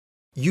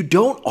You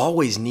don't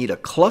always need a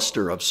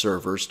cluster of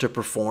servers to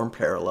perform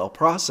parallel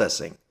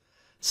processing.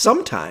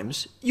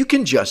 Sometimes you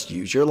can just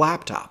use your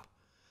laptop.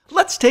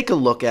 Let's take a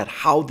look at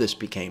how this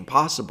became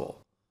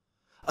possible.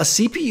 A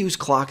CPU's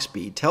clock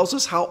speed tells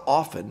us how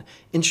often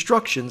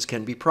instructions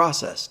can be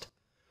processed.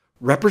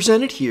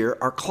 Represented here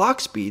are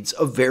clock speeds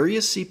of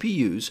various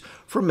CPUs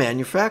from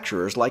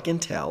manufacturers like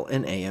Intel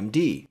and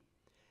AMD.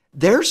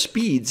 Their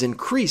speeds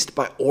increased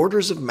by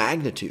orders of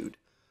magnitude,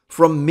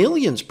 from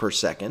millions per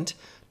second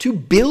to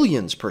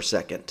billions per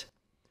second.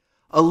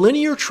 A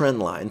linear trend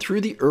line through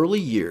the early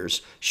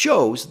years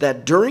shows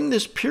that during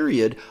this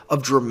period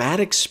of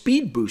dramatic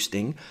speed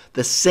boosting,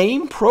 the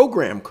same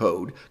program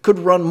code could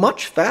run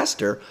much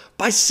faster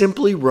by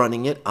simply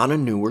running it on a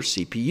newer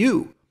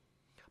CPU.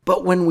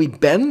 But when we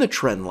bend the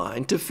trend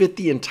line to fit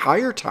the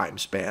entire time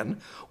span,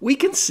 we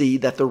can see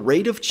that the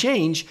rate of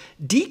change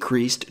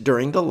decreased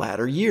during the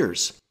latter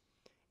years.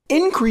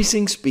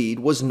 Increasing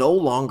speed was no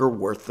longer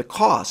worth the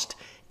cost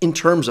in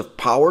terms of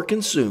power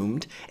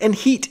consumed and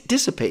heat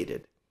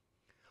dissipated.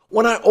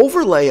 When I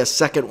overlay a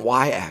second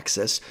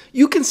y-axis,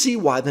 you can see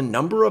why the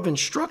number of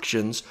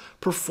instructions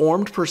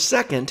performed per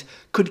second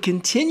could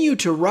continue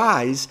to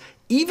rise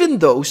even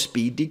though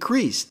speed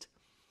decreased.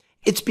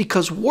 It's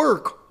because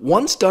work,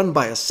 once done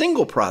by a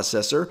single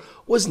processor,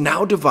 was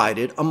now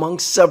divided among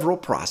several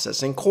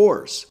processing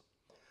cores.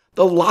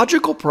 The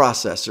logical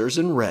processors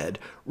in red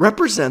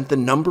represent the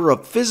number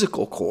of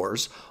physical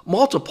cores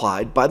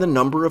multiplied by the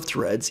number of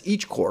threads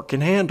each core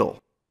can handle.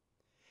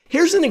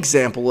 Here's an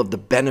example of the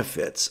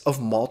benefits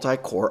of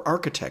multi-core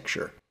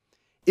architecture.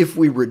 If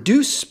we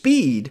reduce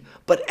speed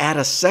but add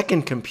a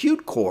second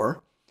compute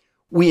core,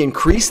 we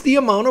increase the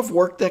amount of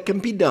work that can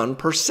be done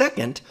per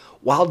second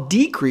while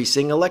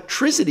decreasing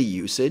electricity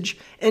usage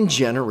and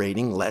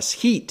generating less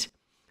heat,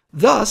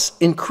 thus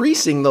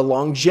increasing the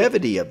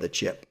longevity of the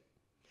chip.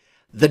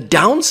 The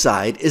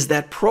downside is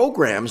that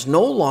programs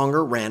no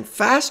longer ran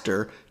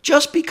faster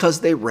just because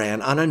they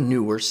ran on a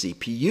newer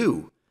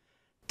CPU.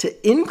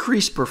 To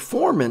increase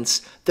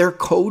performance, their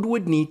code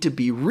would need to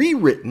be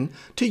rewritten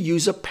to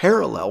use a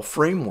parallel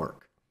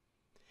framework.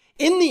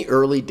 In the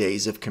early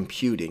days of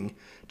computing,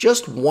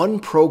 just one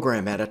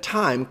program at a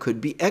time could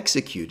be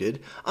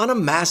executed on a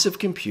massive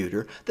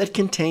computer that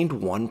contained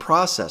one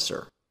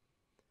processor.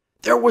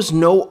 There was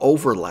no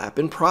overlap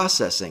in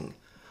processing.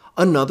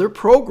 Another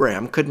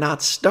program could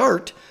not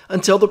start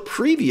until the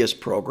previous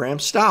program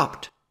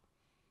stopped.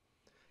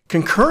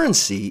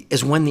 Concurrency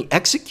is when the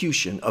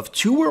execution of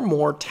two or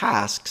more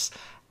tasks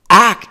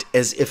act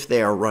as if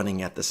they are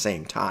running at the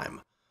same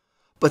time.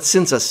 But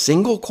since a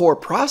single core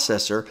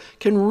processor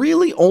can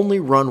really only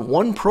run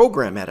one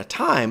program at a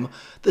time,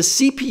 the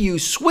CPU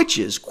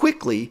switches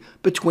quickly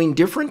between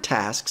different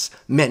tasks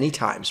many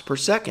times per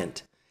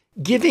second,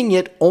 giving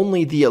it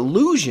only the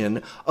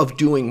illusion of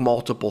doing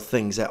multiple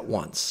things at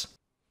once.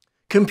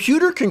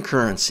 Computer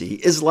concurrency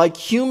is like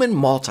human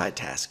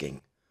multitasking.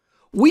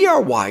 We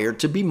are wired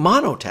to be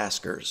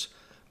monotaskers,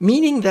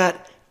 meaning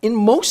that in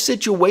most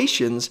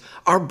situations,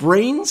 our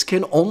brains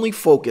can only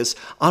focus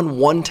on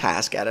one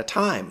task at a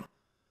time.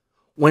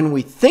 When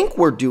we think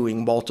we're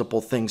doing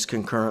multiple things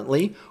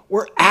concurrently,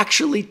 we're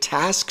actually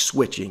task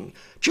switching,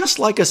 just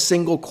like a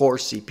single core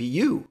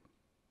CPU.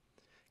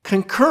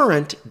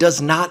 Concurrent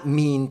does not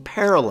mean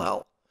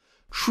parallel.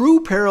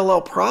 True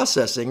parallel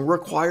processing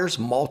requires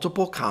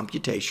multiple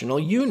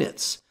computational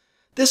units.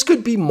 This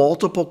could be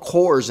multiple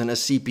cores in a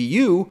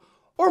CPU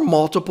or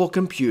multiple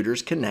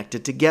computers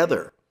connected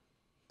together.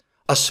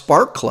 A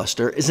Spark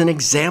cluster is an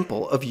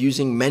example of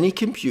using many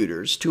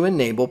computers to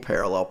enable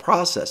parallel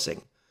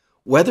processing,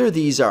 whether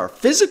these are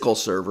physical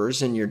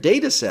servers in your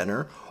data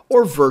center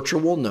or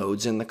virtual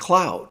nodes in the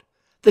cloud.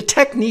 The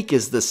technique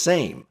is the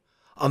same.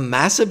 A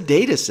massive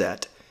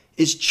dataset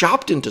is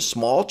chopped into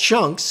small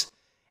chunks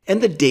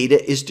and the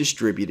data is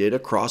distributed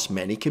across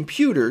many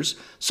computers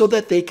so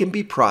that they can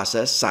be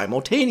processed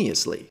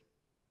simultaneously.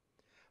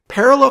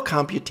 Parallel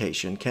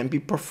computation can be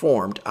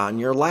performed on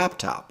your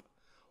laptop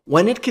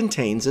when it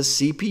contains a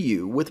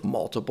CPU with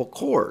multiple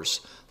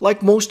cores,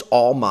 like most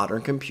all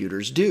modern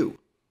computers do.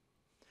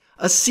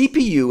 A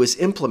CPU is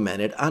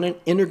implemented on an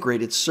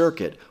integrated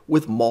circuit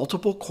with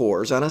multiple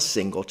cores on a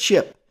single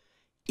chip,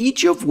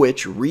 each of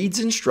which reads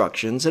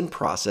instructions and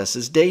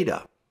processes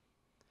data.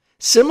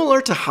 Similar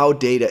to how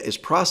data is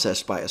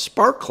processed by a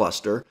Spark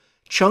cluster,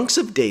 chunks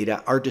of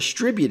data are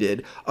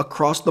distributed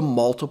across the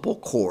multiple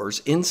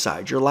cores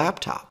inside your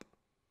laptop.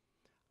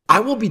 I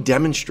will be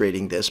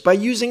demonstrating this by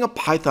using a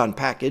Python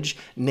package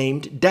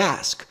named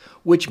Dask,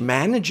 which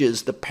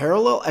manages the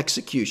parallel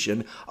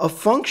execution of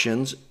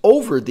functions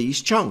over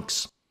these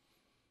chunks.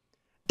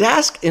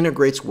 Dask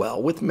integrates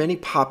well with many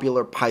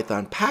popular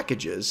Python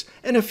packages,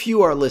 and a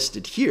few are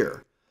listed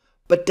here,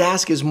 but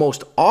Dask is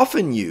most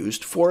often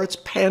used for its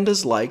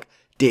pandas-like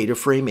data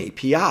frame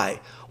API,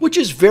 which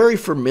is very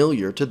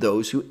familiar to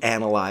those who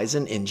analyze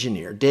and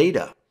engineer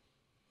data.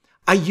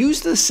 I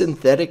used the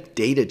synthetic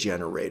data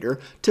generator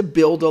to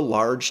build a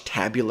large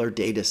tabular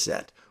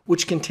dataset,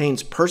 which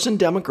contains person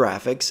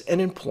demographics and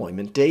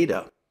employment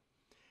data.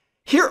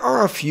 Here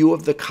are a few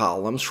of the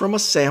columns from a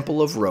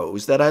sample of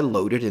rows that I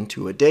loaded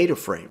into a data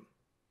frame.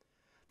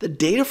 The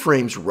data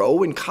frame's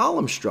row and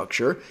column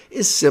structure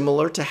is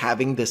similar to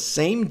having the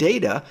same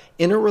data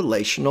in a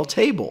relational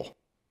table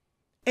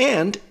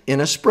and in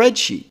a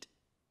spreadsheet.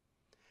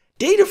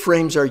 Data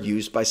frames are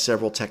used by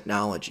several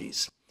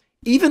technologies.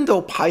 Even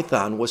though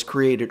Python was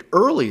created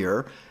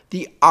earlier,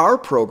 the R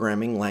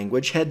programming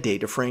language had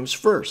data frames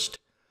first.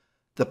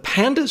 The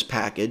Pandas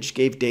package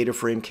gave data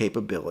frame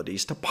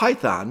capabilities to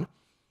Python.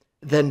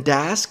 Then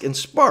Dask and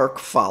Spark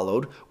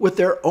followed with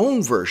their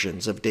own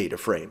versions of data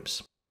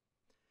frames.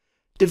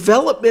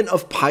 Development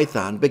of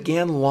Python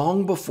began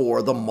long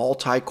before the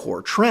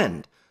multi-core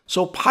trend,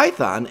 so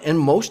Python and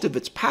most of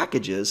its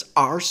packages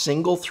are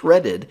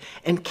single-threaded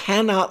and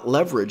cannot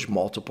leverage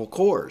multiple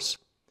cores.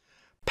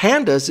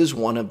 Pandas is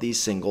one of these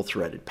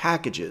single-threaded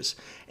packages,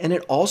 and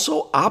it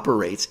also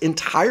operates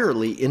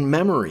entirely in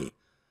memory.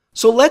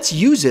 So let's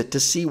use it to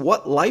see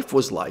what life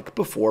was like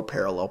before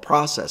parallel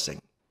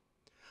processing.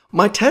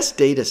 My test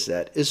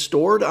dataset is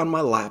stored on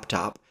my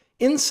laptop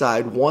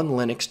inside one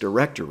Linux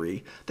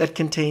directory that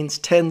contains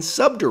 10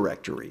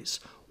 subdirectories,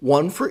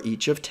 one for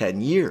each of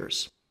 10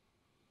 years.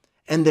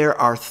 And there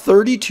are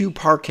 32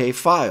 Parquet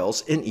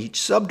files in each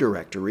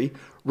subdirectory,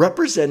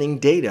 representing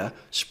data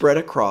spread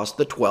across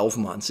the 12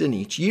 months in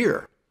each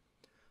year.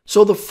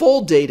 So the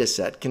full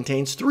dataset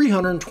contains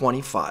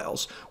 320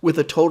 files with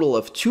a total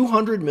of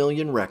 200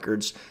 million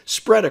records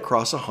spread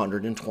across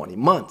 120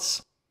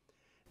 months.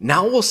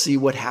 Now we'll see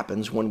what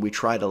happens when we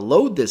try to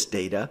load this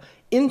data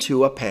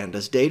into a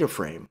Pandas data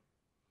frame.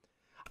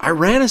 I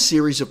ran a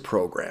series of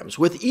programs,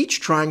 with each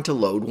trying to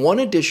load one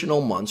additional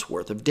month's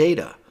worth of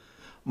data.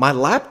 My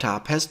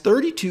laptop has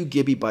 32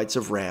 gigabytes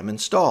of RAM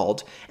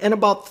installed, and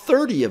about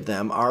 30 of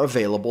them are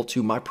available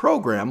to my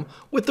program,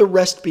 with the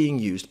rest being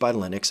used by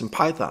Linux and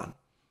Python.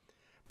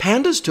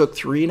 Pandas took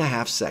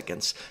 3.5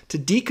 seconds to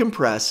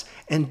decompress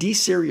and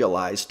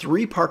deserialize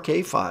 3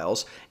 Parquet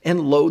files and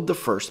load the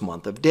first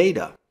month of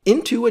data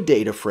into a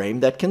data frame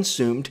that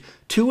consumed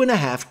 2.5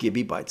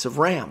 gigabytes of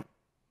RAM.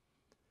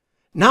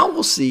 Now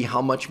we'll see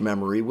how much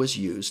memory was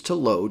used to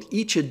load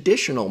each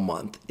additional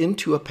month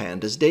into a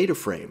Pandas data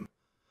frame.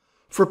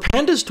 For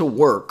Pandas to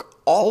work,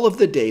 all of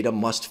the data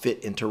must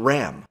fit into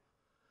RAM.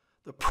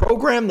 The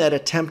program that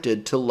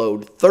attempted to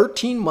load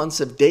 13 months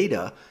of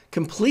data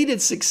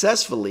completed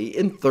successfully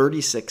in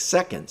 36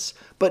 seconds,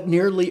 but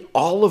nearly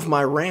all of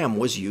my RAM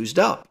was used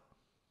up.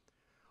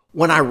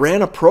 When I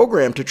ran a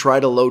program to try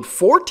to load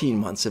 14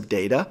 months of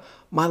data,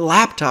 my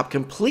laptop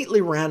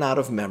completely ran out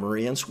of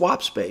memory and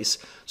swap space,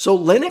 so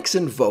Linux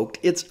invoked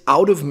its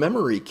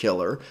out-of-memory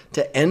killer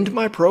to end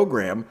my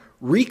program,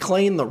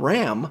 reclaim the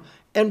RAM,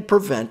 and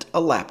prevent a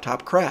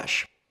laptop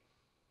crash.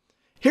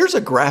 Here's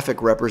a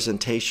graphic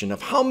representation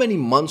of how many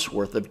months'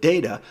 worth of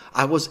data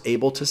I was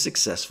able to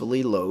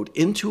successfully load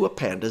into a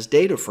Pandas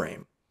data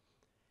frame.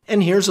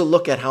 And here's a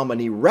look at how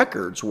many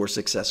records were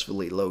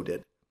successfully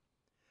loaded.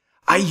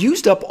 I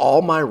used up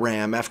all my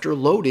RAM after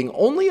loading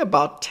only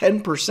about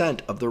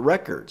 10% of the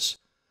records.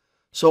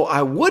 So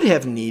I would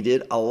have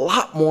needed a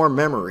lot more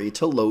memory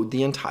to load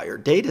the entire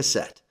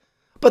dataset.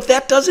 But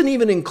that doesn't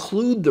even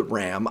include the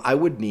RAM I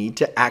would need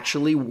to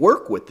actually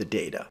work with the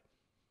data.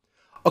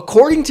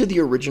 According to the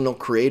original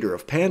creator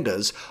of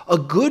Pandas, a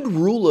good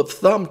rule of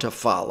thumb to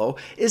follow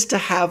is to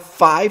have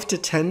 5 to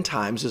 10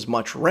 times as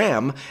much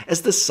RAM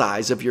as the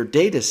size of your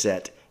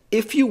dataset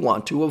if you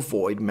want to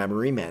avoid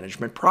memory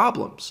management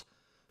problems.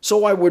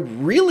 So I would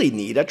really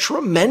need a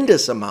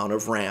tremendous amount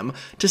of RAM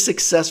to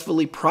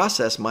successfully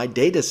process my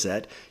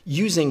dataset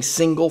using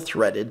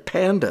single-threaded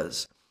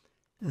Pandas.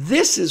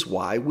 This is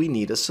why we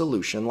need a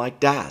solution like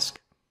Dask.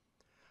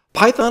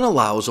 Python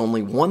allows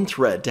only one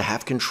thread to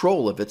have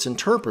control of its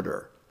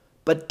interpreter,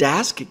 but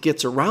Dask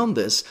gets around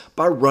this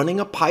by running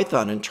a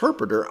Python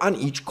interpreter on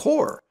each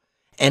core,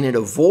 and it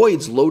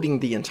avoids loading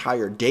the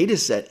entire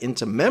dataset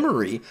into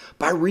memory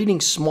by reading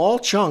small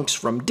chunks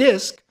from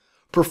disk,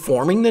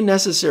 performing the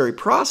necessary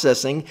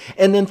processing,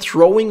 and then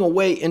throwing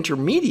away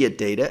intermediate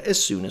data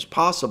as soon as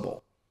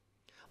possible.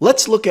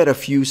 Let's look at a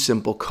few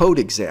simple code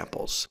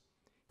examples.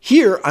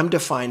 Here, I'm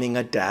defining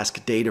a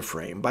Dask data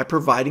frame by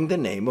providing the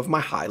name of my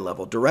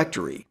high-level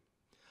directory.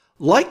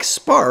 Like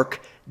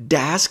Spark,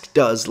 Dask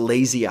does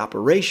lazy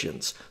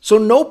operations, so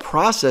no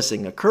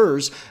processing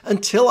occurs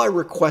until I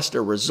request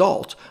a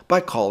result by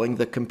calling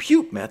the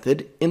compute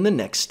method in the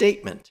next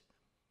statement.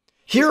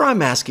 Here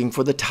I'm asking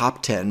for the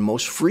top 10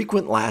 most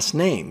frequent last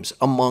names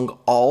among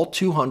all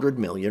 200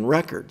 million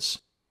records.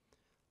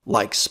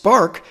 Like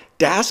Spark,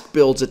 Dask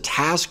builds a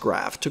task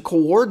graph to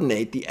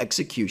coordinate the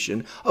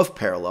execution of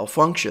parallel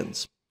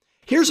functions.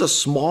 Here's a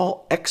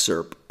small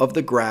excerpt of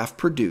the graph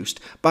produced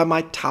by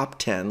my top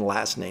 10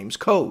 last names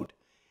code.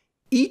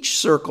 Each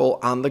circle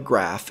on the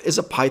graph is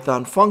a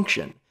Python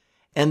function,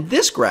 and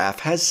this graph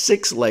has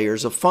 6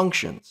 layers of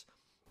functions.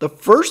 The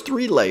first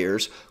 3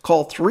 layers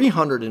call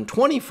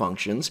 320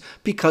 functions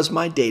because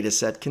my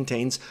dataset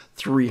contains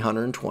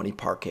 320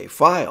 Parquet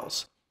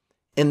files.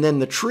 And then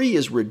the tree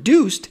is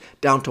reduced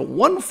down to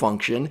 1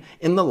 function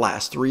in the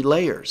last 3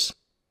 layers.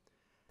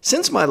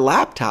 Since my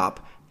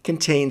laptop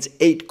contains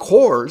 8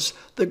 cores,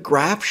 the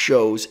graph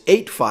shows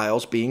 8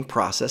 files being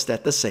processed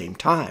at the same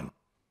time.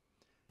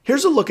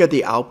 Here's a look at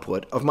the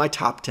output of my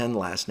top 10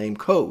 last name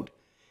code.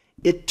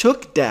 It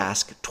took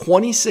Dask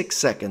 26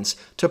 seconds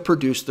to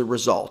produce the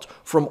result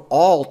from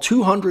all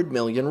 200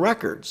 million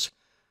records.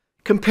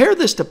 Compare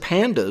this to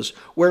Pandas,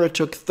 where it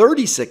took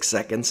 36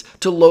 seconds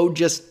to load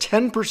just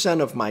 10%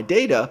 of my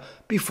data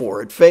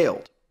before it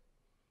failed.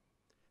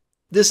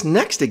 This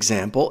next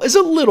example is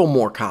a little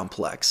more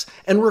complex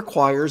and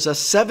requires a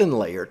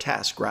 7-layer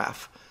task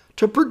graph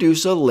to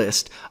produce a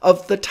list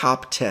of the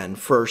top 10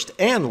 first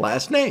and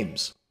last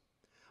names.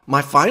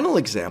 My final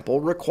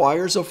example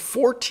requires a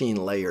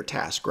 14-layer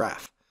task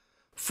graph.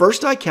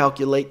 First, I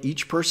calculate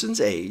each person's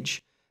age,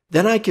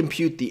 then I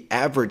compute the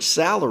average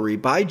salary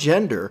by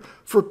gender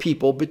for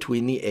people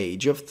between the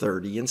age of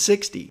 30 and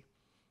 60.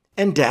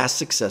 And Dask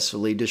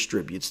successfully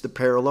distributes the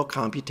parallel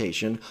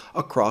computation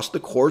across the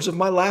cores of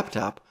my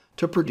laptop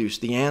to produce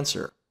the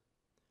answer.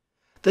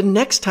 The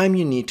next time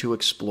you need to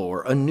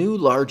explore a new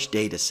large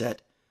dataset,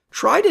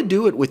 try to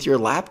do it with your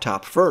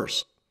laptop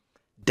first.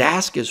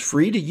 Dask is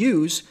free to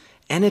use,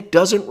 and it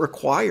doesn't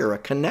require a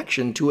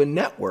connection to a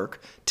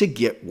network to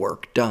get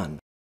work done.